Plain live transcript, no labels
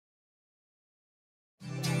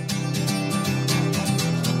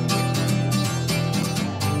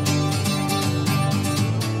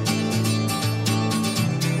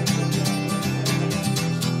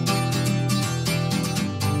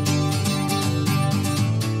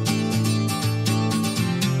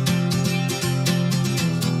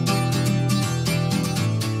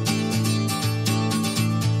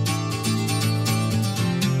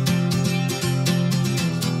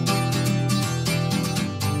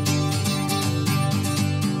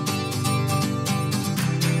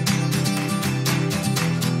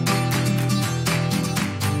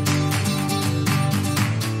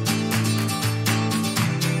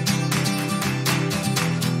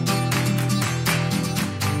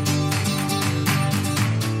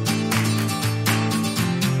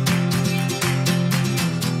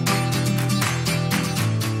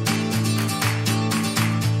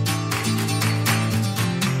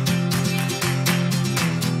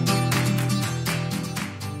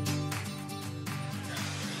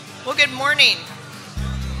Well, good morning.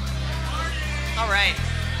 All right.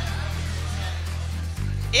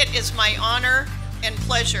 It is my honor and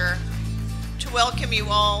pleasure to welcome you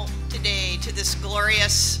all today to this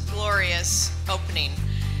glorious, glorious opening.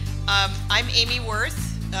 I'm Amy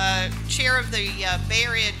Worth, chair of the Bay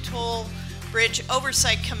Area Toll Bridge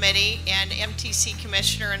Oversight Committee and MTC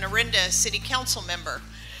Commissioner and Orinda City Council member.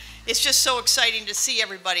 It's just so exciting to see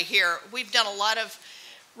everybody here. We've done a lot of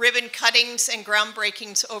ribbon cuttings and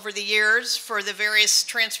groundbreakings over the years for the various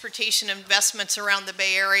transportation investments around the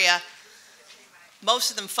Bay Area.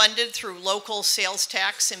 Most of them funded through local sales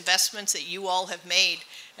tax investments that you all have made.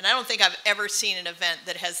 And I don't think I've ever seen an event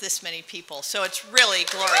that has this many people. So it's really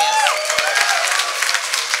glorious.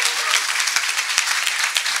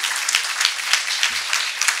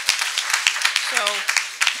 So,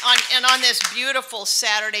 on this beautiful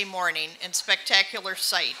Saturday morning and spectacular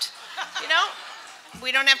sight, you know,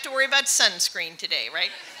 we don't have to worry about sunscreen today,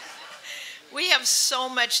 right? We have so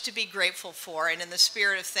much to be grateful for, and in the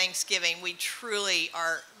spirit of Thanksgiving, we truly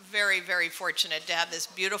are very, very fortunate to have this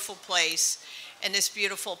beautiful place and this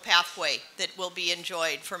beautiful pathway that will be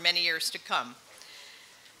enjoyed for many years to come.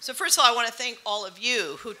 So first of all, I want to thank all of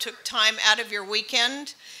you who took time out of your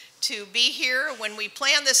weekend to be here. When we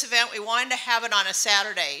planned this event, we wanted to have it on a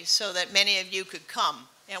Saturday so that many of you could come,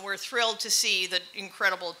 and we're thrilled to see the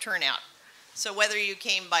incredible turnout. So whether you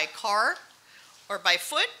came by car, or by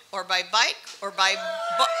foot, or by bike, or by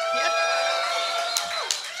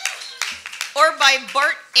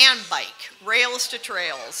BART and bike, rails to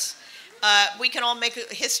trails, we can all make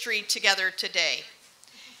a history together today.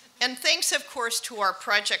 And thanks, of course, to our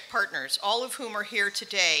project partners, all of whom are here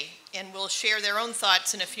today and will share their own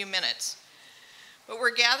thoughts in a few minutes. But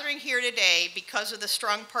we're gathering here today because of the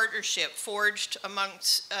strong partnership forged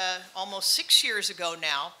amongst almost 6 years ago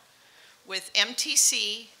now with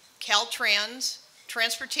MTC, Caltrans,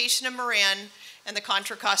 Transportation of Marin, and the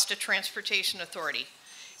Contra Costa Transportation Authority.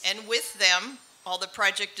 And with them, all the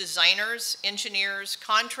project designers, engineers,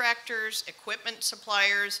 contractors, equipment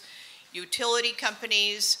suppliers, utility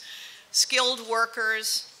companies, skilled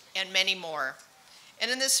workers, and many more.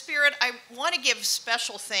 And in this spirit, I want to give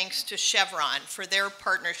special thanks to Chevron for their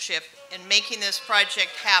partnership in making this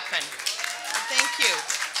project happen. Thank you.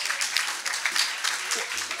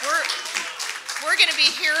 We're going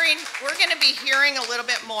to be hearing a little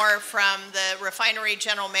bit more from the refinery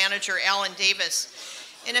general manager, Alan Davis,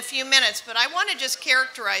 in a few minutes, but I want to just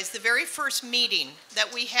characterize the very first meeting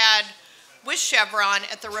that we had with Chevron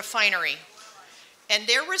at the refinery and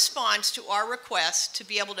their response to our request to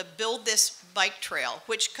be able to build this bike trail,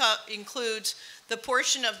 which includes the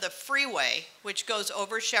portion of the freeway which goes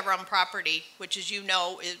over Chevron property, which, as you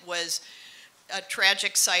know, it was a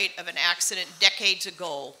tragic site of an accident decades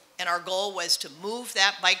ago. And our goal was to move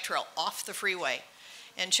that bike trail off the freeway.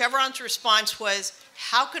 And Chevron's response was,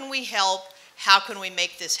 how can we help? How can we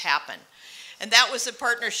make this happen? And that was the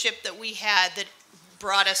partnership that we had that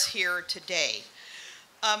brought us here today.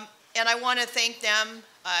 And I want to thank them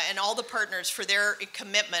and all the partners for their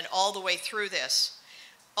commitment all the way through this.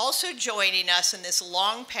 Also joining us in this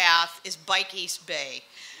long path is Bike East Bay.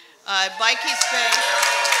 Bike East Bay.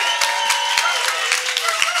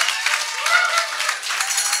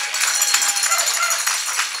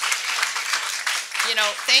 You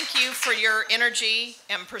know, thank you for your energy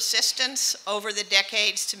and persistence over the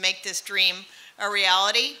decades to make this dream a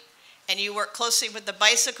reality. And you work closely with the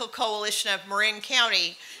Bicycle Coalition of Marin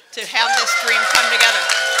County to have this dream come together.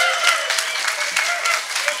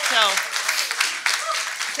 So,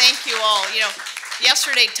 thank you all. You know,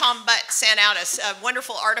 yesterday Tom Butt sent out a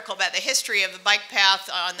wonderful article about the history of the bike path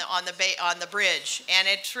on the bridge, and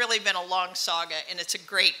it's really been a long saga, and it's a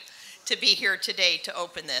great to be here today to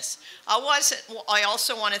open this. I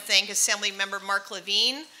also want to thank Assembly Member Mark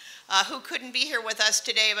Levine, who couldn't be here with us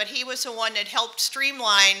today, but he was the one that helped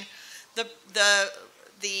streamline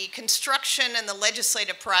the construction and the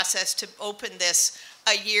legislative process to open this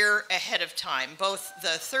a year ahead of time, both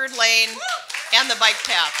the third lane and the bike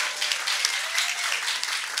path.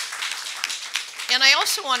 And I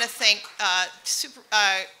also want to thank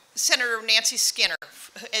Senator Nancy Skinner,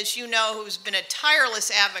 as you know, who's been a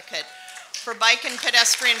tireless advocate for bike and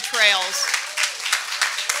pedestrian trails.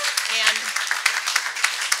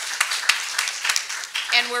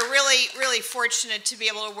 And we're really, really fortunate to be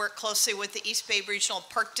able to work closely with the East Bay Regional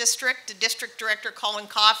Park District. The District Director, Colin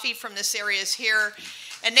Coffey, from this area is here.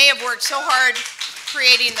 And they have worked so hard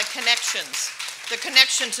creating the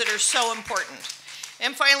connections that are so important.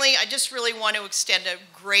 And finally, I just really want to extend a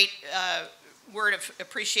great word of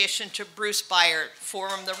appreciation to Bruce Byard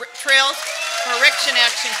from the Trails for Richmond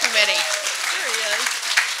Action Committee. There he is.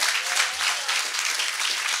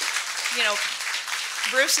 you know,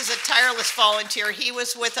 Bruce is a tireless volunteer. He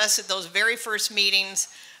was with us at those very first meetings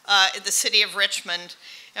in the city of Richmond.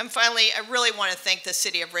 And finally, I really want to thank the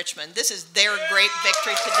city of Richmond. This is their great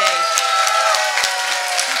victory today.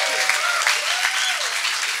 Thank you.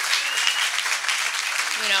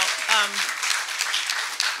 You know,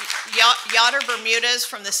 Yoder Bermudez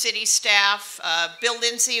from the city staff, Bill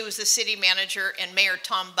Lindsay, who was the city manager, and Mayor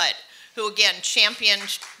Tom Butt, who again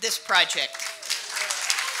championed this project.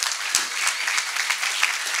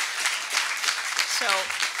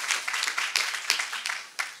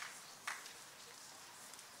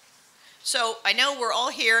 So I know we're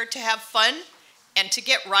all here to have fun and to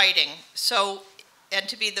get riding. And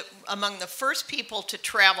to be among the first people to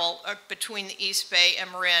travel between the East Bay and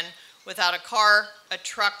Marin without a car, a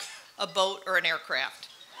truck, a boat, or an aircraft.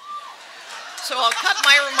 So I'll cut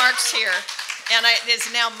my remarks here. And it is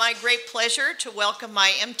now my great pleasure to welcome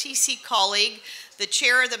my MTC colleague, the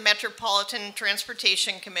chair of the Metropolitan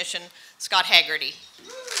Transportation Commission, Scott Haggerty.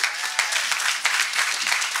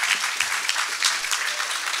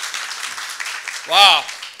 Wow,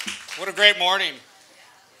 what a great morning.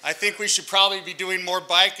 I think we should probably be doing more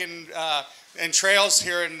bike and trails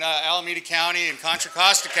here in Alameda County and Contra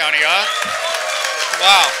Costa County, huh?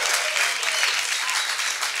 Wow.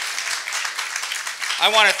 I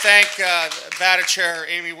want to thank BATA Chair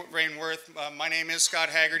Amy Rainworth. My name is Scott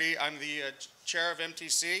Haggerty. I'm the chair of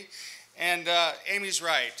MTC. And Amy's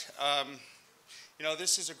right. You know,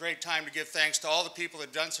 this is a great time to give thanks to all the people that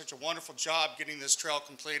have done such a wonderful job getting this trail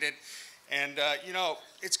completed. And, you know,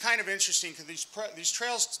 it's kind of interesting because these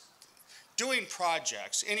trails, doing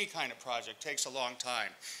projects, any kind of project, takes a long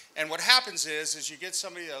time. And what happens is you get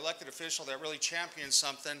somebody, an elected official, that really champions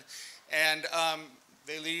something, and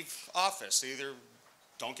they leave office. They either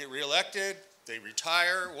don't get reelected, they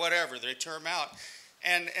retire, whatever, they term out.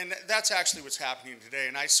 And that's actually what's happening today,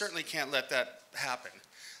 and I certainly can't let that happen.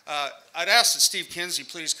 I'd ask that Steve Kinsey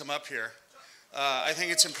please come up here. I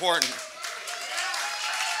think it's important.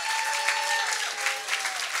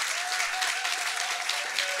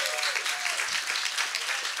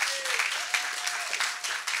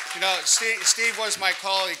 You know, Steve was my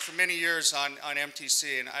colleague for many years on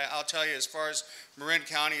MTC, and I'll tell you, as far as Marin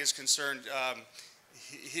County is concerned,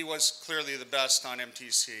 he was clearly the best on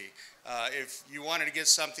MTC. If you wanted to get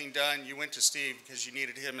something done, you went to Steve because you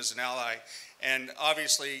needed him as an ally. And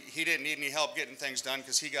obviously, he didn't need any help getting things done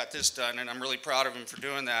because he got this done, and I'm really proud of him for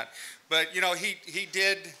doing that. But, you know, he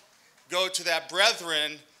did go to that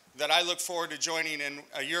brethren that I look forward to joining in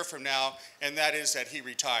a year from now, and that is that he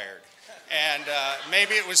retired. And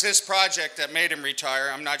maybe it was this project that made him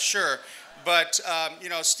retire, I'm not sure. But, you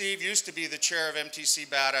know, Steve used to be the chair of MTC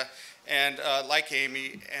BATA, and like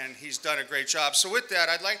Amy, and he's done a great job. So with that,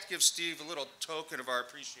 I'd like to give Steve a little token of our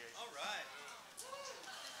appreciation. All right.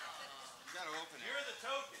 You got to open it. You're the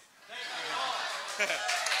token. Thank you all.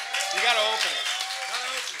 You got to open it.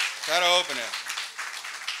 Got to open it.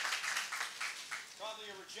 Probably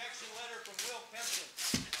a rejection letter from Will Kempton.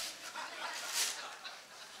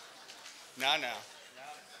 No.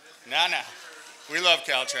 We love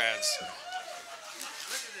Caltrans. Look at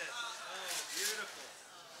this. Oh, beautiful.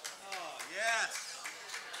 Oh, yes.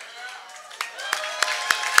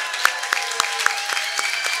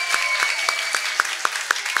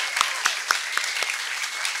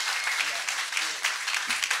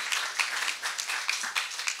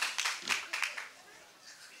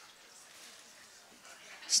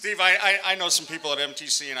 Steve, I know some people at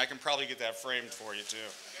MTC, and I can probably get that framed for you, too.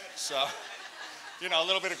 So, you know, a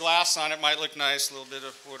little bit of glass on it might look nice, a little bit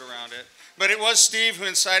of wood around it. But it was Steve who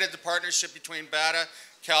incited the partnership between BATA,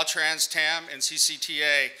 Caltrans, TAM, and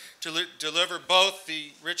CCTA to deliver both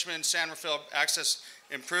the Richmond-San Rafael Access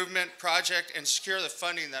Improvement Project and secure the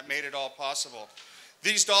funding that made it all possible.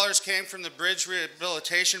 These dollars came from the Bridge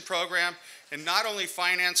Rehabilitation Program and not only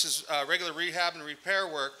finances regular rehab and repair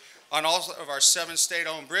work on all of our 7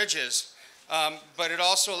 state-owned bridges, but it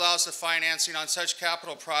also allows the financing on such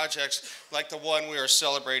capital projects like the one we are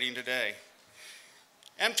celebrating today.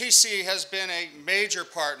 MTC has been a major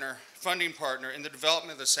partner, funding partner, in the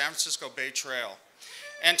development of the San Francisco Bay Trail.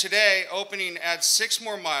 And today, opening adds 6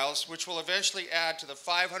 more miles, which will eventually add to the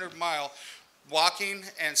 500-mile walking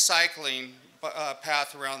and cycling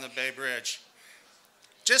path around the Bay Bridge.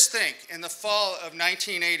 Just think, in the fall of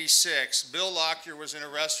 1986, Bill Lockyer was in a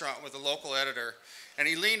restaurant with a local editor, and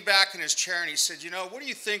he leaned back in his chair and he said, you know, what do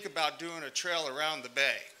you think about doing a trail around the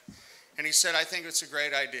bay? And he said, I think it's a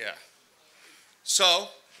great idea.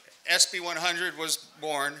 So, SB 100 was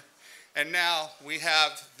born, and now we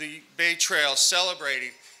have the Bay Trail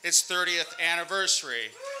celebrating its 30th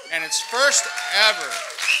anniversary, and its first ever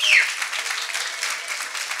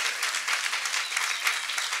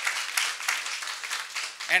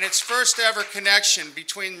and its first ever connection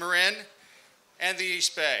between Marin and the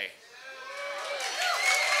East Bay.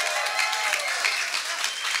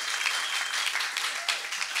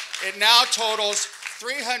 It now totals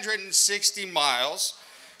 360 miles,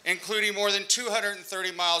 including more than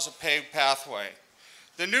 230 miles of paved pathway.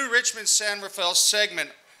 The new Richmond-San Rafael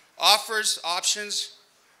segment offers options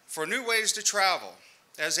for new ways to travel,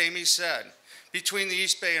 as Amy said, between the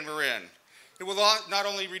East Bay and Marin. It will not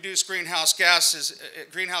only reduce greenhouse gas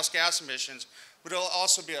emissions, but it will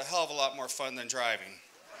also be a hell of a lot more fun than driving.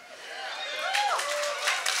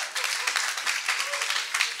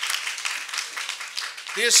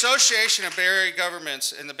 The Association of Bay Area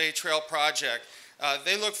Governments and the Bay Trail Project,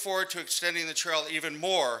 they look forward to extending the trail even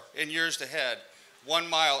more in years ahead, 1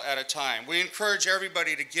 mile at a time. We encourage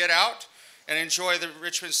everybody to get out and enjoy the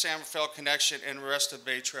Richmond-San Rafael connection and the rest of the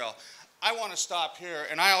Bay Trail. I want to stop here,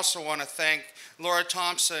 and I also want to thank Laura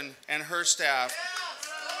Thompson and her staff.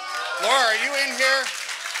 Laura, are you in here?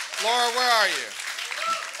 Laura, where are you?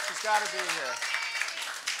 She's got to be here.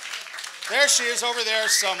 There she is over there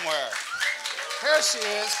somewhere. Here she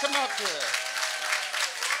is. Come up here.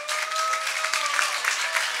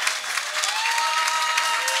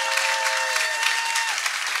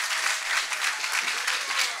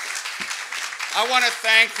 I want to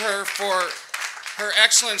thank her for her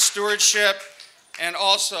excellent stewardship and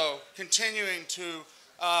also continuing to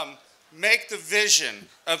make the vision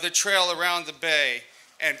of the trail around the bay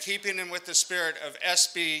and keeping in with the spirit of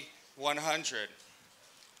SB 100.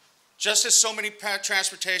 Just as so many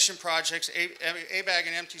transportation projects, ABAG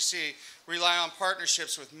and MTC rely on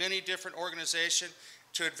partnerships with many different organizations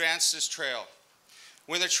to advance this trail.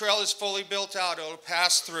 When the trail is fully built out, it will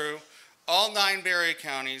pass through all 9 Bay Area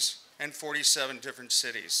counties and 47 different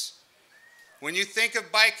cities. When you think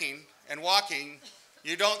of biking and walking,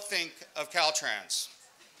 you don't think of Caltrans.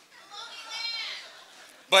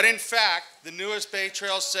 But in fact, the newest Bay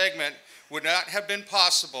Trail segment would not have been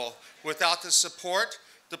possible without the support,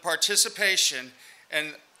 the participation,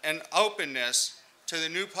 and openness to the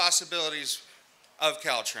new possibilities of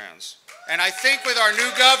Caltrans. And I think with our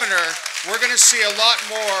new governor, we're going to see a lot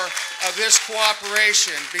more of this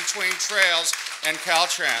cooperation between trails and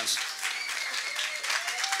Caltrans.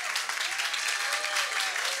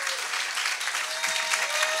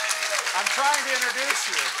 I'm trying to introduce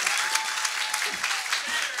you.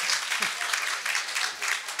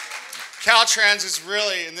 Caltrans is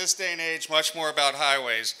really, in this day and age, much more about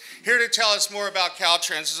highways. Here to tell us more about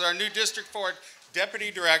Caltrans is our new District 4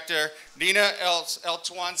 Deputy Director, Nina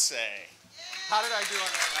El-Twanse. How did I do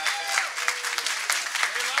on that last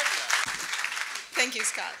Thank you,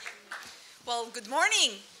 Scott. Well, good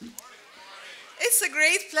morning. It's a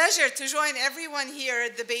great pleasure to join everyone here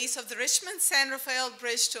at the base of the Richmond-San Rafael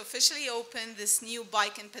Bridge to officially open this new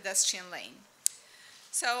bike and pedestrian lane.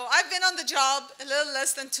 So I've been on the job a little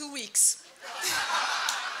less than 2 weeks.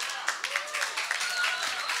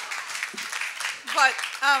 But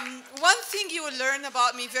one thing you will learn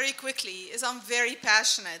about me very quickly is I'm very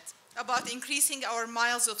passionate about increasing our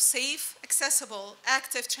miles of safe, accessible,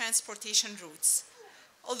 active transportation routes.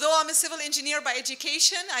 Although I'm a civil engineer by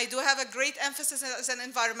education, I do have a great emphasis as an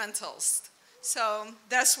environmentalist. So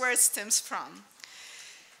that's where it stems from.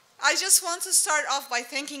 I just want to start off by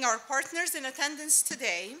thanking our partners in attendance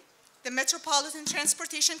today, the Metropolitan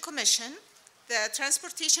Transportation Commission, the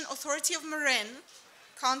Transportation Authority of Marin,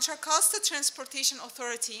 Contra Costa Transportation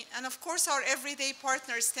Authority, and of course our everyday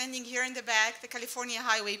partners standing here in the back, the California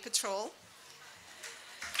Highway Patrol.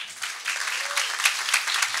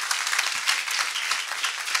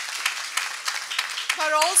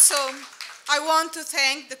 But also, I want to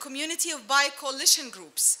thank the community of bike coalition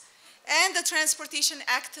groups and the transportation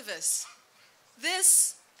activists.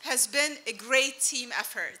 This has been a great team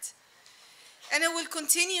effort, and it will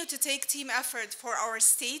continue to take team effort for our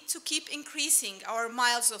state to keep increasing our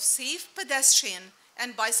miles of safe pedestrian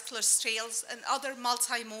and bicyclist trails and other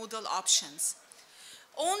multimodal options.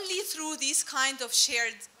 Only through these kind of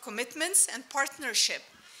shared commitments and partnership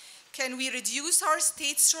can we reduce our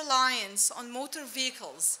state's reliance on motor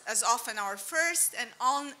vehicles as often our first and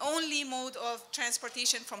only mode of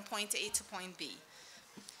transportation from point A to point B.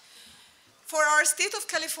 For our state of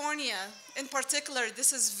California in particular,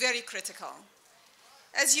 this is very critical.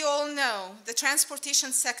 As you all know, the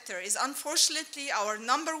transportation sector is unfortunately our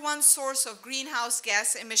 #1 source of greenhouse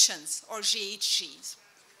gas emissions, or GHGs.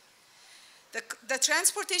 The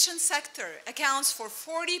transportation sector accounts for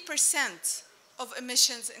 40% of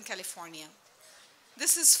emissions in California.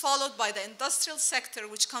 This is followed by the industrial sector,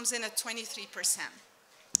 which comes in at 23%.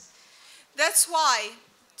 That's why,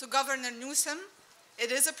 to Governor Newsom,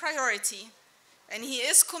 it is a priority and he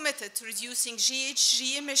is committed to reducing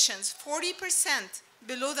GHG emissions 40%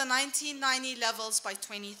 below the 1990 levels by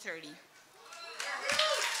 2030.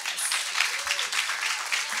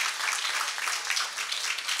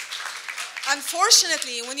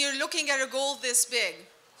 Unfortunately, when you're looking at a goal this big,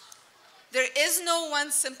 there is no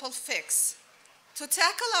one simple fix. To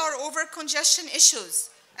tackle our over-congestion issues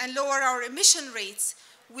and lower our emission rates,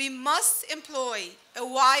 we must employ a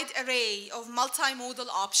wide array of multimodal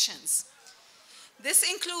options. This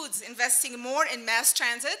includes investing more in mass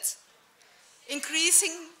transit,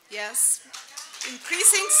 increasing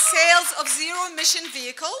sales of zero-emission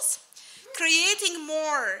vehicles, creating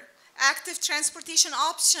more active transportation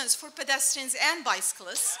options for pedestrians and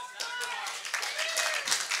bicyclists.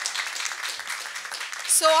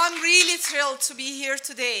 So I'm really thrilled to be here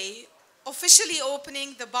today, officially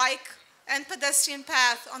opening the bike and pedestrian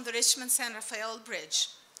path on the Richmond-San Rafael Bridge.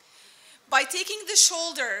 By taking the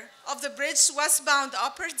shoulder of the bridge's westbound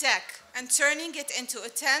upper deck and turning it into a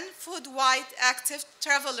 10-foot wide active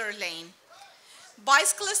traveler lane,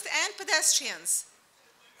 bicyclists and pedestrians,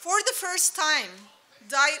 for the first time,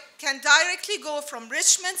 can directly go from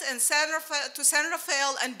Richmond and to San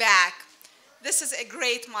Rafael and back. This is a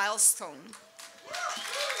great milestone.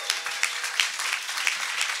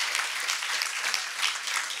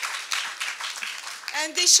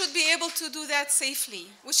 And they should be able to do that safely,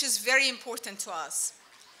 which is very important to us.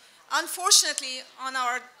 Unfortunately, on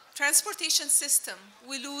our transportation system,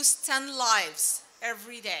 we lose 10 lives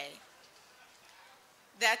every day.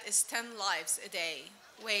 That is 10 lives a day,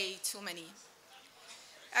 way too many.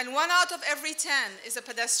 And 1 out of every 10 is a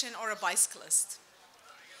pedestrian or a bicyclist.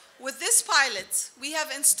 With this pilot, we have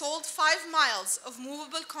installed 5 miles of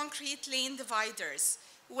movable concrete lane dividers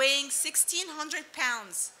weighing 1,600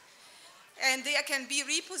 pounds, and they can be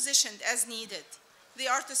repositioned as needed. They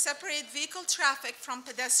are to separate vehicle traffic from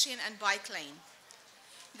pedestrian and bike lane.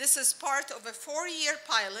 This is part of a 4-year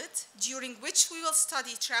pilot during which we will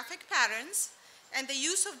study traffic patterns and the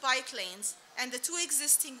use of bike lanes and the 2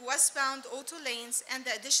 existing westbound auto lanes and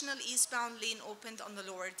the additional eastbound lane opened on the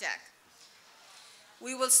lower deck.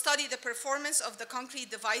 We will study the performance of the concrete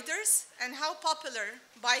dividers and how popular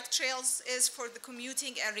bike trails is for the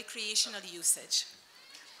commuting and recreational usage.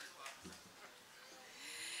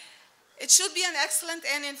 It should be an excellent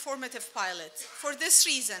and informative pilot. For this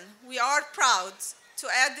reason, we are proud to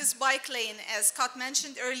add this bike lane, as Scott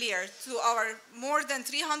mentioned earlier, to our more than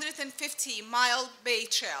 350-mile Bay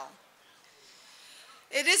Trail.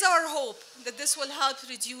 It is our hope that this will help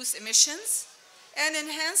reduce emissions and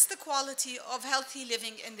enhance the quality of healthy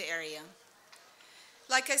living in the area.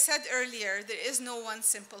 Like I said earlier, there is no one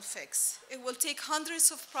simple fix. It will take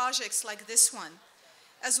hundreds of projects like this one,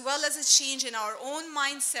 as well as a change in our own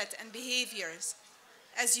mindset and behaviors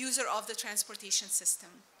as user of the transportation system.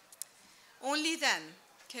 Only then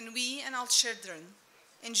can we and our children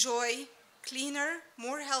enjoy cleaner,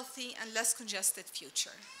 more healthy, and less congested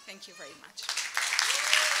future. Thank you very much.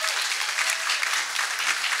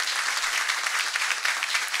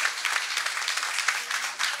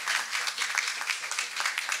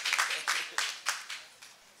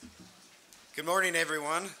 Good morning,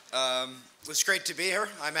 everyone. It's great to be here.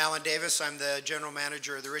 I'm Alan Davis. I'm the general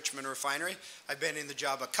manager of the Richmond refinery. I've been in the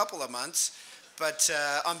job a couple of months, but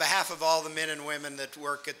on behalf of all the men and women that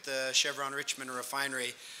work at the Chevron Richmond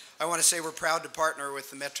refinery, I want to say we're proud to partner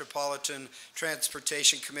with the Metropolitan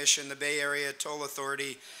Transportation Commission, the Bay Area Toll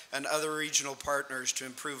Authority, and other regional partners to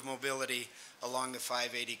improve mobility along the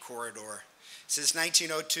 580 corridor. Since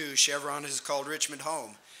 1902, Chevron has called Richmond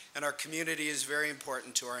home, and our community is very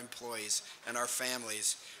important to our employees and our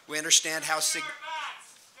families. We understand how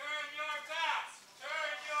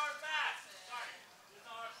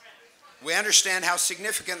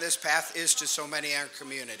significant this path is to so many in our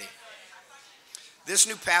community. This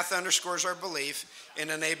new path underscores our belief in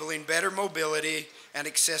enabling better mobility and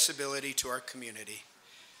accessibility to our community.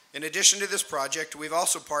 In addition to this project, we've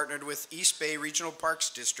also partnered with East Bay Regional Parks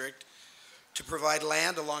District to provide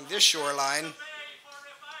land along this shoreline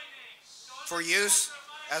for use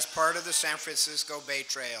as part of the San Francisco Bay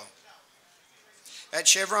Trail. At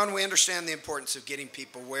Chevron, we understand the importance of getting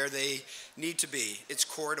people where they need to be. It's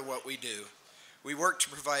core to what we do. We work to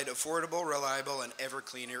provide affordable, reliable, and ever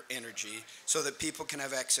cleaner energy so that people can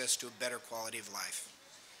have access to a better quality of life.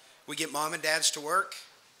 We get mom and dads to work,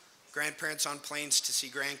 grandparents on planes to see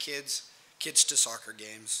grandkids, kids to soccer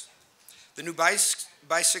games. The new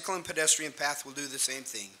bicycle and pedestrian path will do the same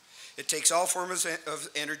thing. It takes all forms of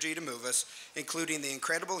energy to move us, including the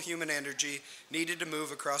incredible human energy needed to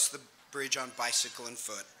move across the bridge on bicycle and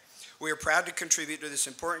foot. We are proud to contribute to this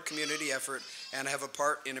important community effort and have a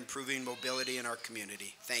part in improving mobility in our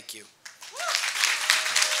community. Thank you.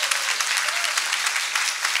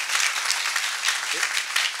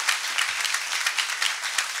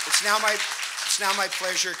 It's now my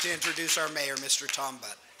pleasure to introduce our mayor, Mr. Tom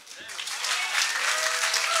Butt.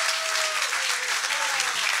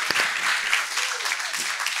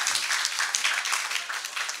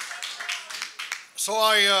 So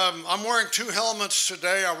I'm wearing two helmets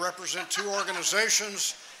today. I represent two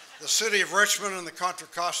organizations, the City of Richmond and the Contra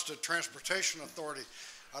Costa Transportation Authority.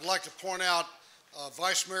 I'd like to point out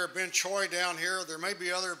Vice Mayor Ben Choi down here. There may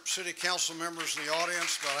be other city council members in the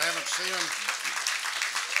audience, but I haven't seen them.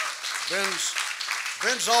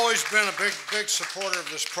 Ben's always been a big supporter of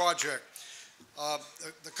this project.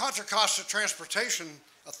 The Contra Costa Transportation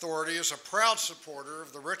Authority is a proud supporter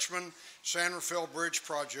of the Richmond San Rafael Bridge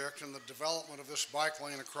project and the development of this bike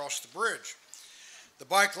lane across the bridge. The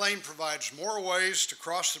bike lane provides more ways to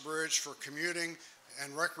cross the bridge for commuting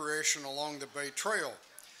and recreation along the Bay Trail.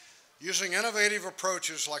 Using innovative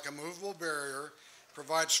approaches like a movable barrier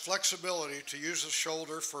provides flexibility to use the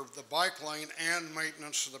shoulder for the bike lane and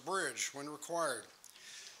maintenance of the bridge when required.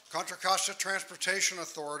 Contra Costa Transportation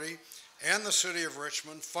Authority and the City of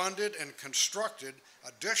Richmond funded and constructed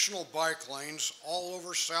additional bike lanes all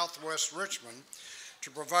over southwest Richmond to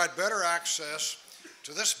provide better access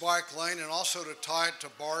to this bike lane and also to tie it to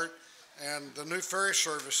BART and the new ferry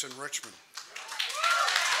service in Richmond.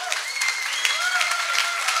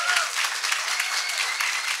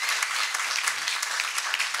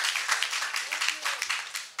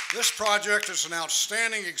 This project is an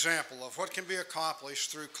outstanding example of what can be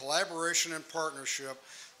accomplished through collaboration and partnership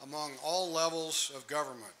among all levels of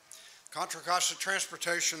government. Contra Costa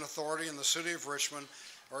Transportation Authority and the City of Richmond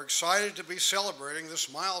are excited to be celebrating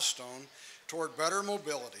this milestone toward better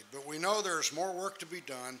mobility, but we know there's more work to be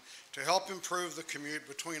done to help improve the commute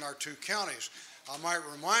between our two counties. I might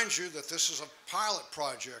remind you that this is a pilot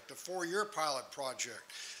project, a 4-year pilot project.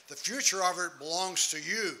 The future of it belongs to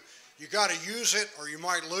you. You got to use it or you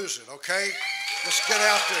might lose it, okay? Let's get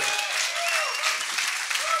out there.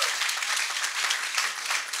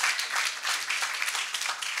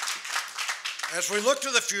 As we look to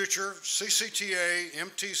the future, CCTA,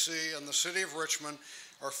 MTC, and the City of Richmond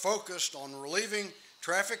are focused on relieving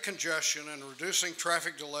traffic congestion and reducing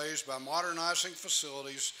traffic delays by modernizing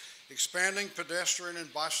facilities, expanding pedestrian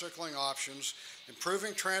and bicycling options,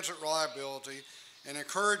 improving transit reliability, and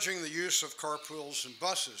encouraging the use of carpools and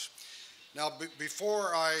buses. Now,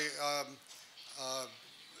 before I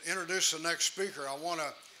introduce the next speaker, I want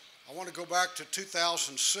to go back to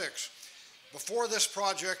 2006. Before this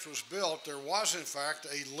project was built, there was in fact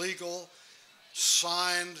a legal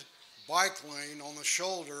signed bike lane on the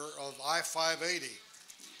shoulder of I-580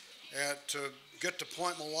 to get to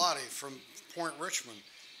Point Mulati from Point Richmond.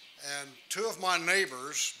 And two of my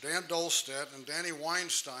neighbors, Dan Dolstedt and Danny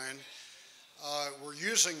Weinstein, were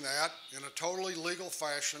using that in a totally legal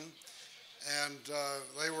fashion, and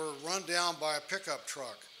they were run down by a pickup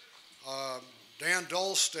truck. Dan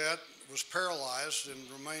Dolstedt was paralyzed and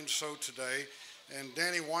remains so today, and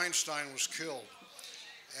Danny Weinstein was killed.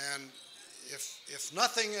 And if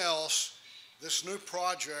nothing else, this new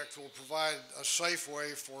project will provide a safe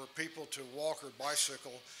way for people to walk or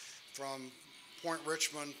bicycle from Point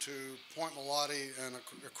Richmond to Point Mulati and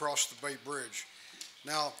across the Bay Bridge.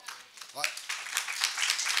 Now,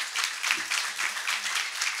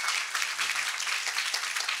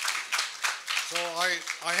 so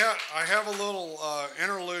I have a little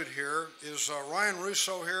interlude here. Is Ryan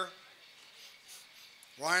Russo here?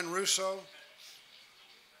 Ryan Russo?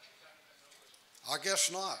 I guess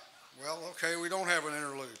not. Well, okay, we don't have an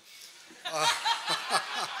interlude.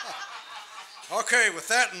 Okay, with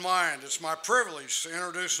that in mind, it's my privilege to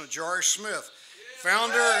introduce Najari Smith,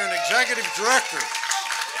 founder and executive director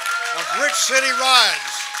of Rich City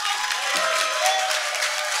Rides.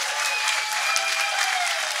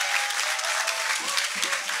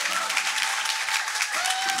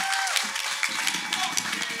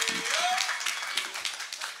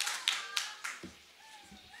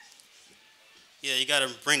 Yeah, you got to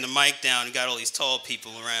bring the mic down. You got all these tall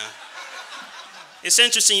people around. It's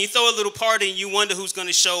interesting. You throw a little party and you wonder who's going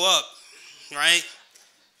to show up, right?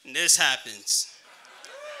 And this happens.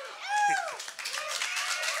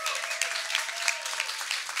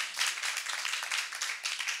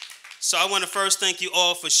 So I want to first thank you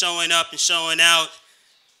all for showing up and showing out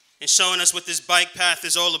and showing us what this bike path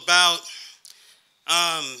is all about.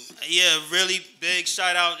 Yeah, really big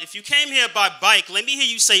shout out. If you came here by bike, let me hear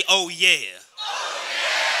you say, oh yeah.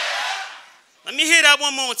 Let me hear that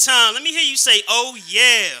one more time. Let me hear you say, oh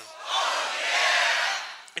yeah. Oh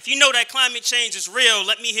yeah. If you know that climate change is real,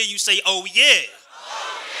 let me hear you say, oh yeah.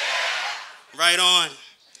 Oh yeah. Right on.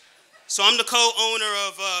 So I'm the co-owner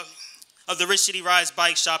of the Rich City Rides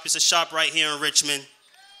Bike Shop. It's a shop right here in Richmond.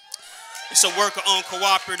 It's a worker-owned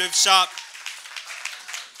cooperative shop.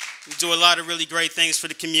 We do a lot of really great things for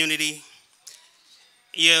the community.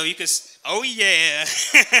 Yo, you can, oh yeah.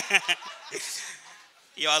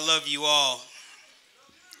 Yo, I love you all.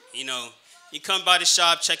 You know, you come by the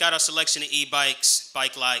shop, check out our selection of e-bikes,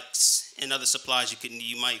 bike lights, and other supplies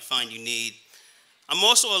you might find you need. I'm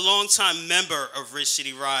also a longtime member of Rich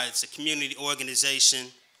City Rides, a community organization.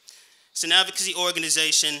 It's an advocacy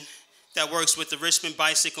organization that works with the Richmond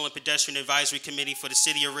Bicycle and Pedestrian Advisory Committee for the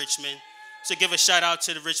city of Richmond. So give a shout out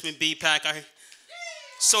to the Richmond BPAC. I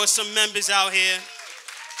saw some members out here.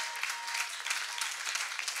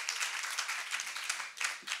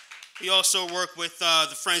 We also work with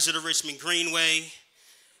the Friends of the Richmond Greenway,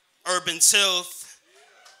 Urban Tilth,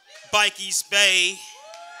 Bike East Bay,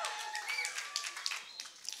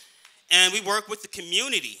 and we work with the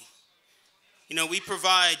community. You know, we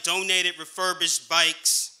provide donated refurbished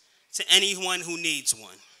bikes to anyone who needs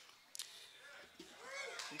one.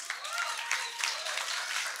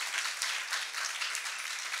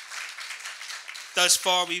 Thus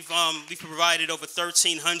far, we've provided over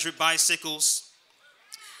 1,300 bicycles.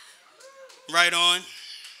 Right on.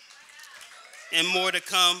 And more to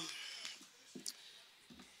come.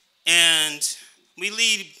 And we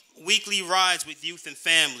lead weekly rides with youth and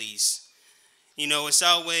families. You know, it's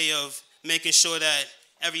our way of making sure that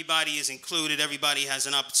everybody is included, everybody has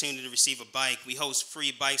an opportunity to receive a bike. We host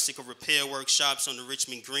free bicycle repair workshops on the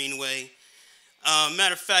Richmond Greenway.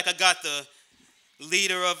 Matter of fact, I got the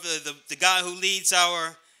leader of the guy who leads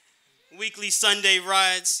our weekly Sunday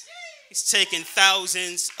rides. He's taken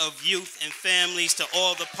thousands of youth and families to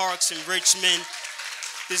all the parks in Richmond.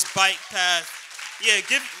 This bike path. Yeah,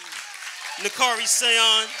 give Nakari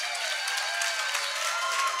Seon.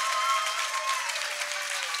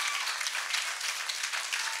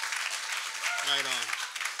 Right on.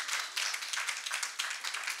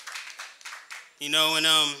 You know, and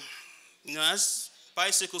you know, as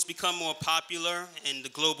bicycles become more popular and the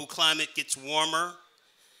global climate gets warmer,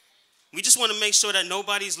 we just want to make sure that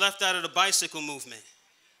nobody's left out of the bicycle movement.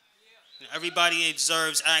 Everybody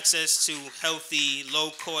deserves access to healthy,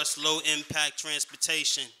 low-cost, low-impact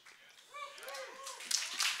transportation.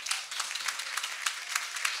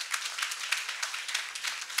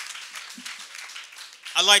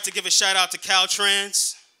 I'd like to give a shout out to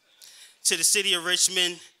Caltrans, to the city of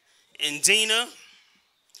Richmond, and Dina.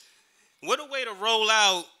 What a way to roll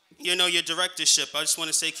out, you know, your directorship. I just want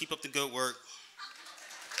to say keep up the good work.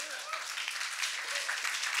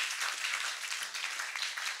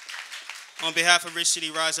 On behalf of Rich City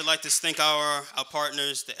Rise, I'd like to thank our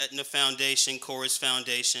partners, the Aetna Foundation, Chorus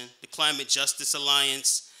Foundation, the Climate Justice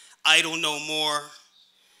Alliance, Idle No More,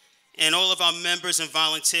 and all of our members and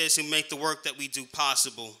volunteers who make the work that we do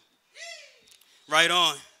possible. Right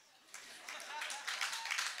on.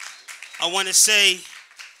 I want to say,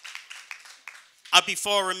 I'd be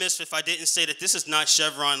far remiss if I didn't say that this is not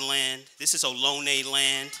Chevron land. This is Ohlone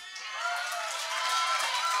land.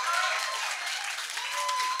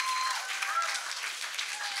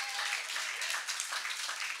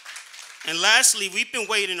 And lastly, we've been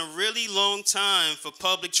waiting a really long time for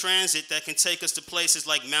public transit that can take us to places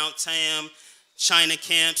like Mount Tam, China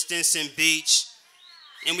Camp, Stinson Beach.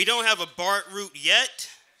 And we don't have a BART route yet,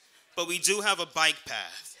 but we do have a bike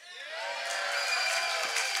path.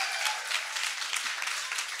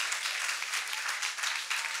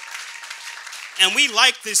 And we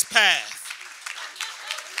like this path.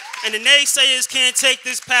 And the naysayers can't take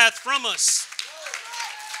this path from us.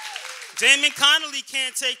 Damon Connolly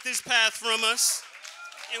can't take this path from us,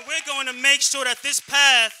 and we're going to make sure that this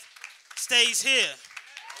path stays here.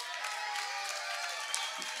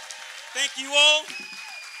 Thank you all.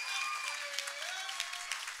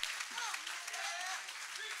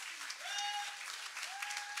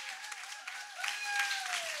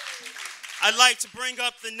 I'd like to bring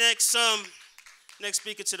up the next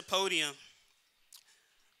speaker to the podium,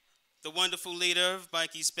 the wonderful leader of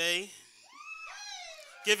Bike East Bay.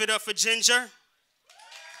 Give it up for Ginger.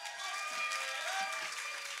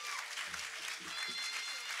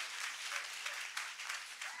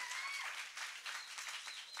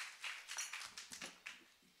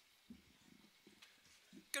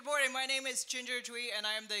 Good morning, my name is Ginger Dwee, and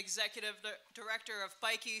I am the Executive Director of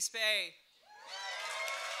Bike East Bay.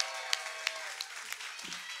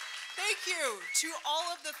 Thank you to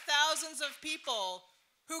all of the thousands of people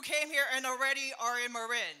who came here and already are in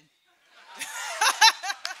Marin.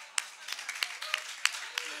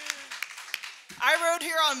 I rode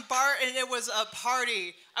here on BART and it was a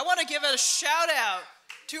party. I want to give a shout out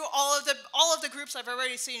to all of the groups I've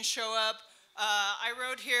already seen show up. I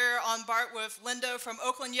rode here on BART with Linda from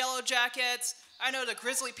Oakland Yellow Jackets. I know the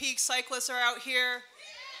Grizzly Peak cyclists are out here.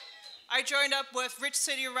 I joined up with Rich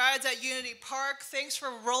City Rides at Unity Park. Thanks for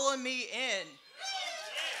rolling me in.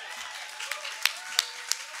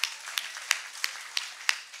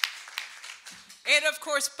 And of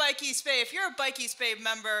course, Bike East Bay. If you're a Bike East Bay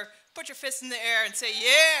member, put your fist in the air and say,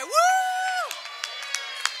 yeah, woo!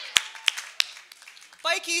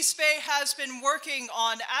 Bike East Bay has been working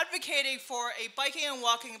on advocating for a biking and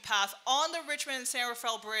walking path on the Richmond and San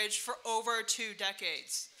Rafael Bridge for over 2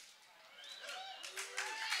 decades.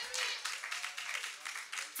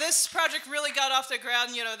 This project really got off the ground,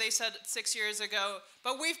 they said 6 years ago,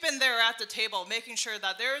 but we've been there at the table, making sure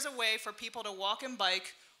that there is a way for people to walk and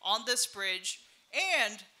bike on this bridge,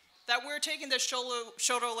 and that we're taking the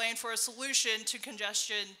shoulder lane for a solution to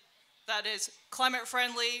congestion that is climate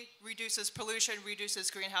friendly, reduces pollution, reduces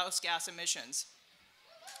greenhouse gas emissions.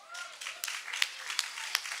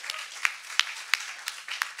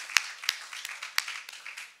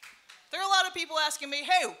 There are a lot of people asking me,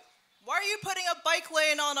 hey, why are you putting a bike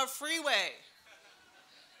lane on a freeway?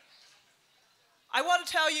 I want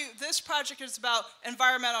to tell you, this project is about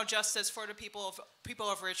environmental justice for the people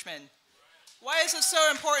of Richmond. Why is this so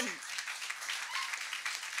important?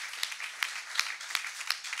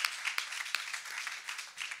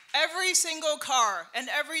 Every single car and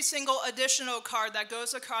every single additional car that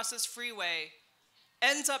goes across this freeway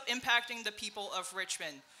ends up impacting the people of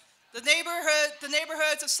Richmond. The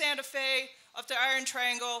neighborhoods of Santa Fe, of the Iron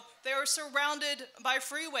Triangle, they are surrounded by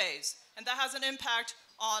freeways, and that has an impact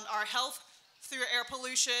on our health through air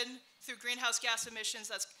pollution, through greenhouse gas emissions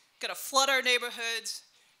that's gonna flood our neighborhoods,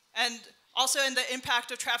 and also in the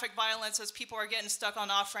impact of traffic violence as people are getting stuck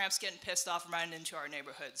on off-ramps, getting pissed off, running into our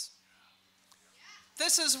neighborhoods.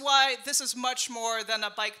 This is why this is much more than a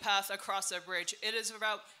bike path across a bridge. It is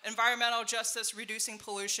about environmental justice, reducing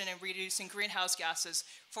pollution, and reducing greenhouse gases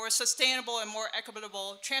for a sustainable and more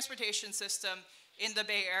equitable transportation system in the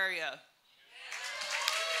Bay Area.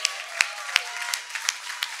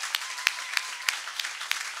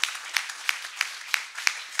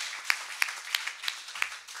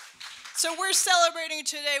 So we're celebrating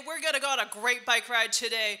today. We're gonna go on a great bike ride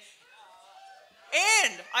today.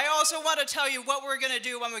 And I also want to tell you what we're going to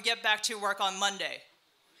do when we get back to work on Monday.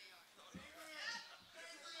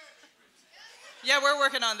 Yeah, we're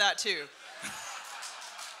working on that too.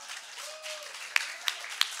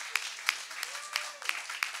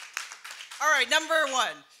 All right, number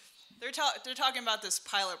one. They're talking about this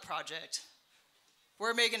pilot project.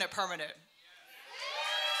 We're making it permanent.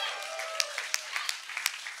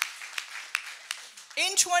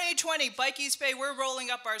 In 2020, Bike East Bay, we're rolling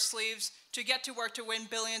up our sleeves to get to work to win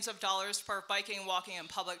billions of dollars for biking, walking, and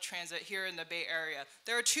public transit here in the Bay Area.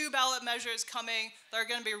 There are 2 ballot measures coming that are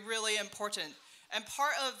going to be really important. And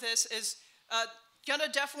part of this is going to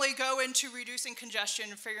definitely go into reducing congestion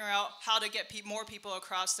and figuring out how to get more people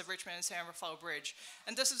across the Richmond and San Rafael Bridge.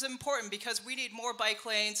 And this is important because we need more bike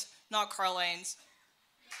lanes, not car lanes.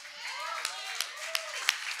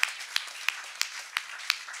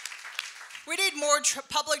 We need more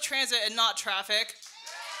public transit and not traffic.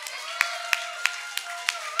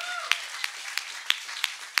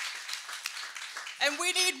 And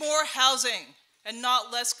we need more housing and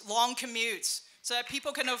not less long commutes so that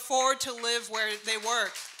people can afford to live where they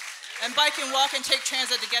work and bike and walk and take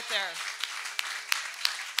transit to get there.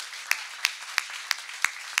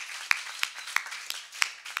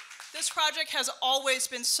 This project has always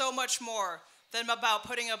been so much more than about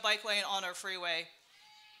putting a bike lane on our freeway.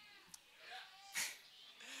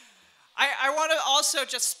 I want to also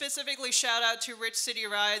just specifically shout out to Rich City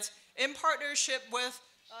Rides. In partnership with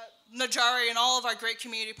Najari and all of our great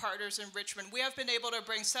community partners in Richmond, we have been able to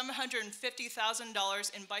bring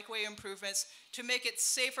 $750,000 in bikeway improvements to make it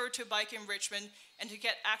safer to bike in Richmond and to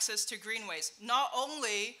get access to greenways. Not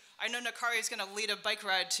only, I know Nakari is going to lead a bike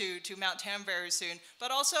ride to Mount Tam very soon,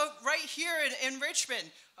 but also right here in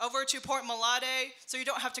Richmond, over to Port Malade, so you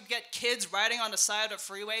don't have to get kids riding on the side of the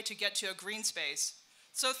freeway to get to a green space.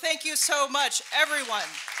 So thank you so much, everyone,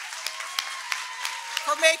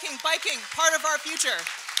 for making biking part of our future.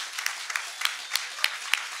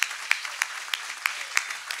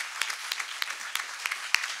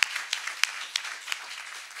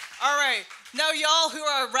 All right, now y'all who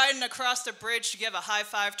are riding across the bridge to give a high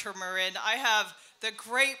five to Marin, I have the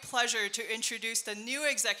great pleasure to introduce the new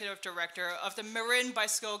executive director of the Marin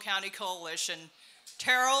Bicycle County Coalition,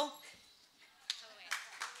 Terrell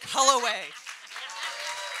Holloway.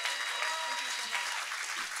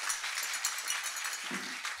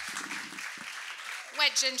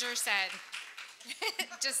 What Ginger said.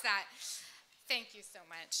 Just that. Thank you so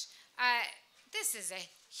much. This is a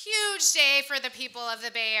huge day for the people of the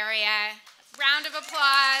Bay Area. Round of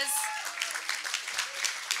applause.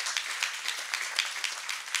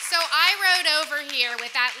 So I rode over here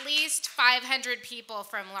with at least 500 people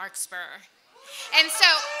from Larkspur. And so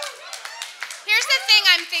here's the thing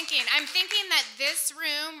I'm thinking. I'm thinking that this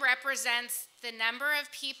room represents the number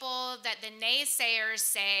of people that the naysayers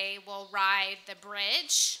say will ride the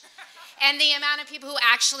bridge. And the amount of people who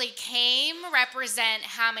actually came represent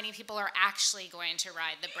how many people are actually going to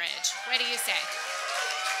ride the bridge. What do you say?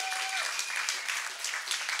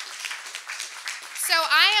 So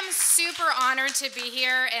I am super honored to be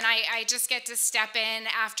here, and I just get to step in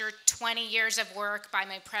after 20 years of work by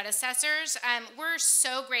my predecessors. We're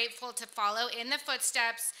so grateful to follow in the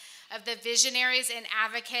footsteps of the visionaries and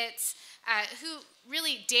advocates who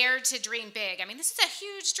really dared to dream big. I mean, this is a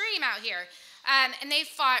huge dream out here. And they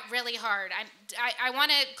fought really hard. I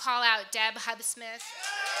want to call out Deb Hubsmith.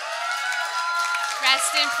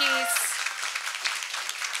 Rest in peace.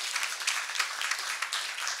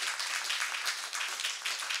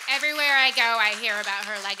 Everywhere I go, I hear about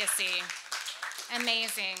her legacy.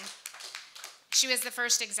 Amazing. She was the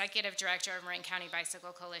first executive director of Marin County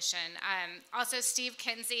Bicycle Coalition. Also, Steve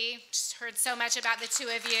Kinsey. Just heard so much about the two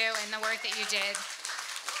of you and the work that you did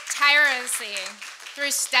tirelessly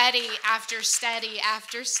through study after study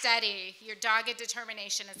after study. Your dogged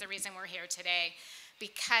determination is the reason we're here today,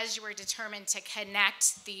 because you were determined to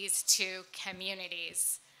connect these two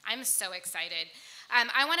communities. I'm so excited.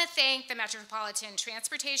 I want to thank the Metropolitan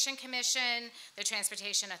Transportation Commission, the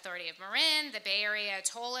Transportation Authority of Marin, the Bay Area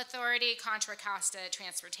Toll Authority, Contra Costa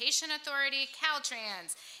Transportation Authority,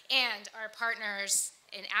 Caltrans, and our partners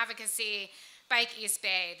in advocacy, Bike East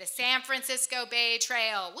Bay, the San Francisco Bay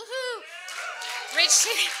Trail, woohoo! Rich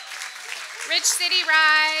City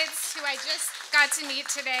Rides, who I just got to meet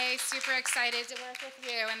today, super excited to work with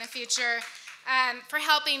you in the future, for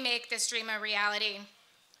helping make this dream a reality.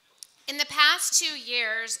 In the past 2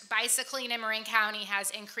 years, bicycling in Marin County has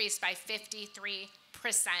increased by 53%.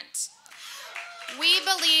 We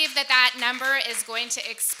believe that that number is going to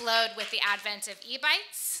explode with the advent of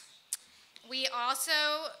e-bikes. We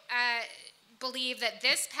also believe that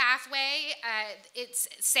this pathway, it's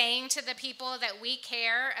saying to the people that we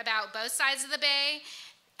care about both sides of the bay,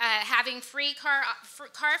 having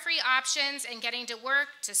car-free options and getting to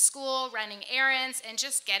work, to school, running errands, and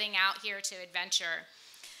just getting out here to adventure.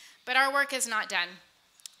 But our work is not done.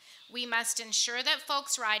 We must ensure that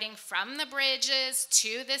folks riding from the bridges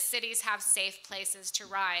to the cities have safe places to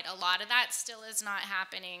ride. A lot of that still is not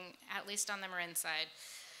happening, at least on the Marin side.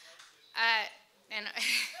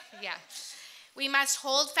 Yeah. We must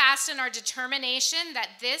hold fast in our determination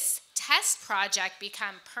that this test project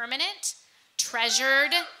become permanent,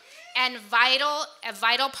 treasured, and a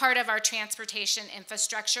vital part of our transportation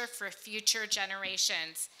infrastructure for future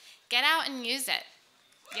generations. Get out and use it.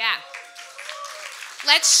 Yeah.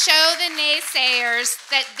 Let's show the naysayers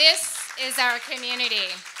that this is our community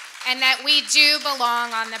and that we do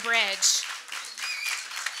belong on the bridge.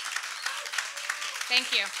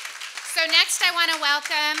 Thank you. So next I want to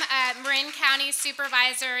welcome Marin County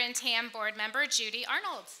Supervisor and TAM Board Member Judy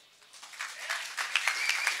Arnold.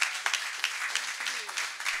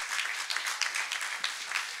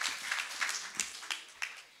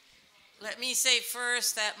 Let me say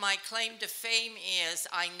first that my claim to fame is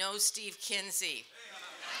I know Steve Kinsey.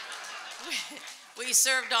 We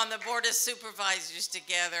served on the Board of Supervisors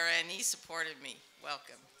together and he supported me.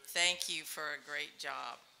 Welcome. Thank you for a great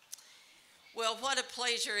job. Well, what a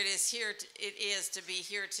pleasure it is to be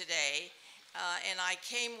here today. And I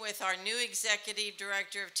came with our new Executive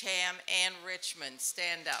Director of TAM, Ann Richmond.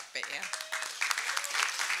 Stand up, Ann.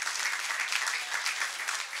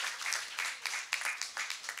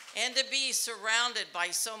 And to be surrounded by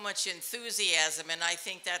so much enthusiasm, and I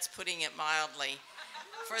think that's putting it mildly,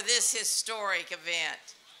 for this historic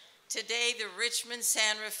event. Today, the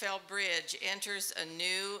Richmond-San Rafael Bridge enters a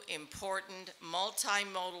new, important,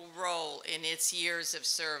 multimodal role in its years of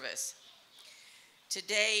service.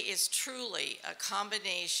 Today is truly a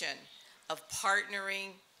combination of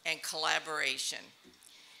partnering and collaboration.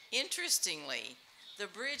 Interestingly, the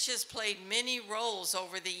bridge has played many roles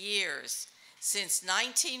over the years. Since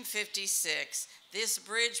 1956, this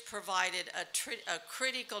bridge provided a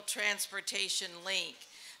critical transportation link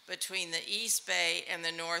between the East Bay and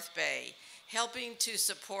the North Bay, helping to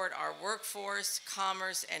support our workforce,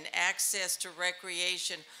 commerce, and access to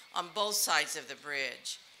recreation on both sides of the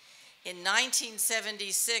bridge. In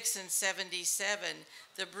 1976 and 77,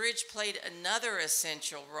 the bridge played another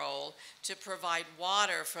essential role to provide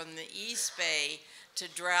water from the East Bay to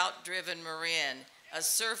drought-driven Marin, a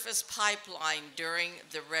surface pipeline during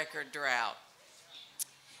the record drought.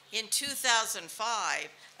 In 2005,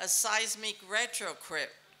 a seismic retrofit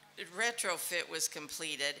was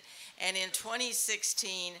completed, and in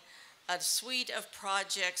 2016, a suite of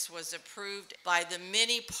projects was approved by the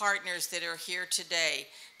many partners that are here today.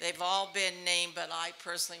 They've all been named, but I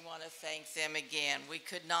personally want to thank them again. We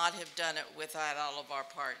could not have done it without all of our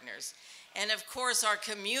partners. And of course, our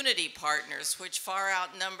community partners, which far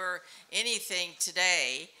outnumber anything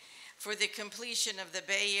today, for the completion of the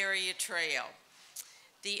Bay Area Trail.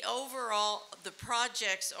 The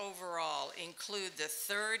projects overall include the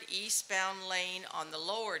third eastbound lane on the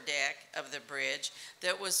lower deck of the bridge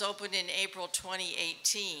that was opened in April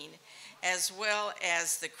 2018, as well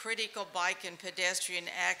as the critical bike and pedestrian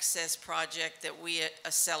access project that we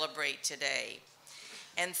celebrate today.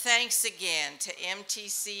 And thanks again to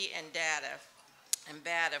MTC and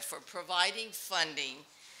BATA for providing funding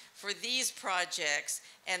for these projects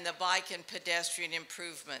and the bike and pedestrian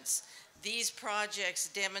improvements. These projects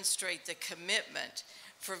demonstrate the commitment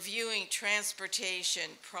for viewing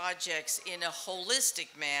transportation projects in a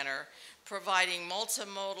holistic manner, providing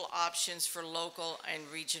multimodal options for local and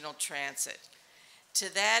regional transit.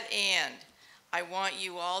 To that end, I want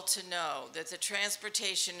you all to know that the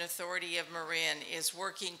Transportation Authority of Marin is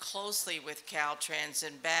working closely with Caltrans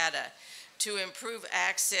and BATA to improve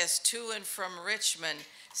access to and from Richmond,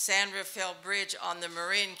 San Rafael Bridge on the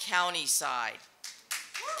Marin County side.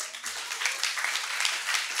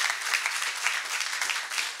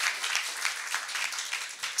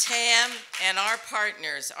 TAM and our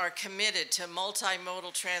partners are committed to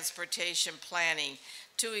multimodal transportation planning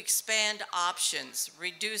to expand options,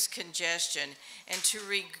 reduce congestion, and to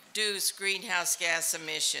reduce greenhouse gas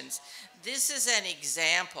emissions. This is an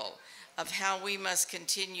example of how we must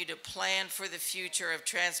continue to plan for the future of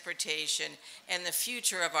transportation and the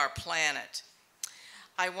future of our planet.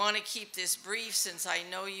 I want to keep this brief since I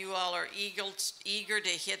know you all are eager to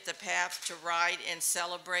hit the path to ride and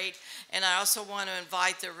celebrate. And I also want to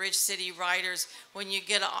invite the Rich City Riders, when you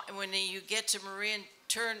get to Marin,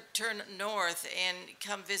 turn north and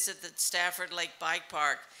come visit the Stafford Lake Bike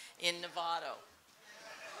Park in Novato.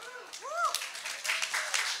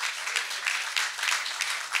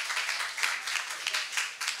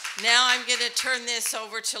 Now I'm going to turn this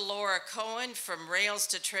over to Laura Cohen from Rails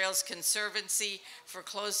to Trails Conservancy for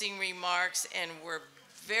closing remarks, and we're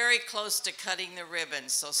very close to cutting the ribbon,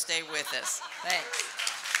 so stay with us. Thanks.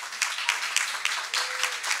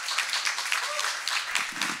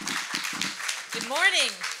 Good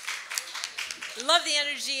morning. Love the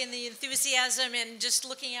energy and the enthusiasm, and just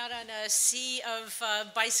looking out on a sea of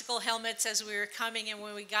bicycle helmets as we were coming and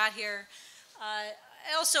when we got here.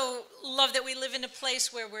 I also love that we live in a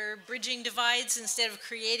place where we're bridging divides instead of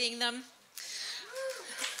creating them.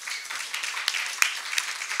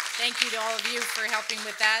 Thank you to all of you for helping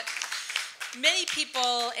with that. Many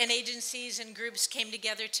people and agencies and groups came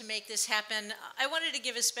together to make this happen. I wanted to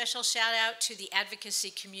give a special shout out to the advocacy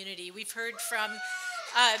community. We've heard from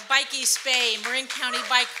Bike East Bay, Marin County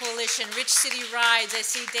Bike Coalition, Rich City Rides. I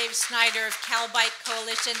see Dave Snyder of Cal Bike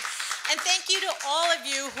Coalition. And thank you to all of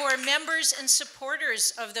you who are members and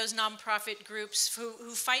supporters of those nonprofit groups who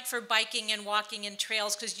fight for biking and walking and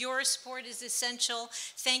trails, because your support is essential.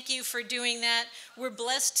 Thank you for doing that. We're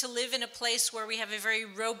blessed to live in a place where we have a very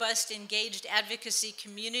robust, engaged advocacy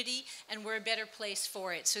community, and we're a better place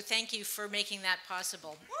for it. So thank you for making that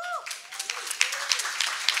possible.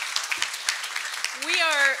 We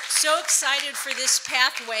are so excited for this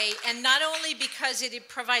pathway, and not only because it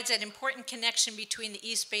provides an important connection between the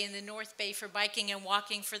East Bay and the North Bay for biking and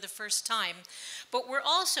walking for the first time, but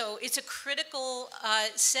it's a critical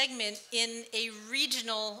segment in a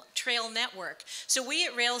regional trail network. So we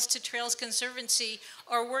at Rails to Trails Conservancy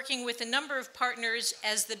are working with a number of partners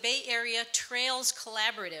as the Bay Area Trails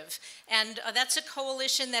Collaborative, and that's a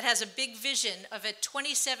coalition that has a big vision of a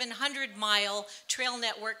 2,700-mile trail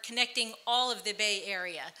network connecting all of the Bay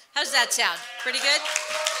Area. How's that sound? Pretty good?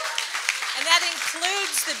 And that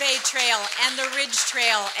includes the Bay Trail and the Ridge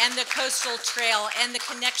Trail and the Coastal Trail and the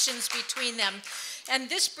connections between them. And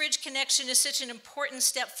this bridge connection is such an important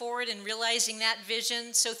step forward in realizing that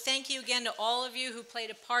vision. So thank you again to all of you who played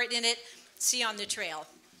a part in it. See you on the trail.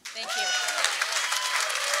 Thank you.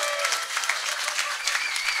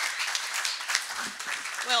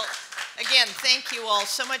 Well, again, thank you all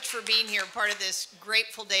so much for being here, part of this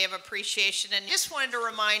grateful day of appreciation. And just wanted to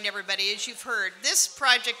remind everybody, as you've heard, this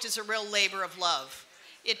project is a real labor of love.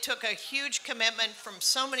 It took a huge commitment from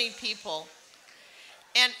so many people,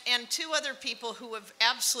 and two other people who have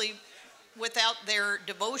absolutely, without their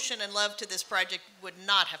devotion and love to this project, would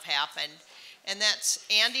not have happened. And that's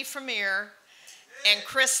Andy Vermeer and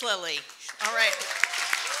Chris Lilly. All right.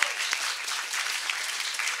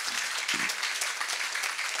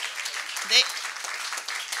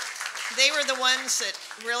 They were the ones that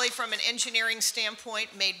really, from an engineering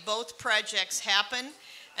standpoint, made both projects happen.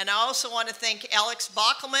 And I also want to thank Alex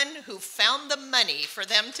Bockelman, who found the money for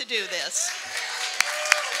them to do this.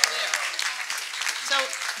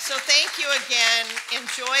 So thank you again.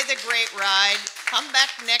 Enjoy the great ride. Come back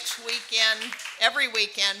next weekend, every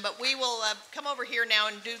weekend, but we will come over here now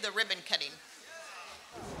and do the ribbon cutting.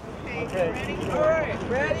 Okay, ready? All right,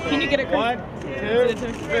 ready? Can you get a 1, 2,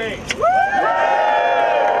 3.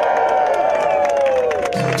 Woo!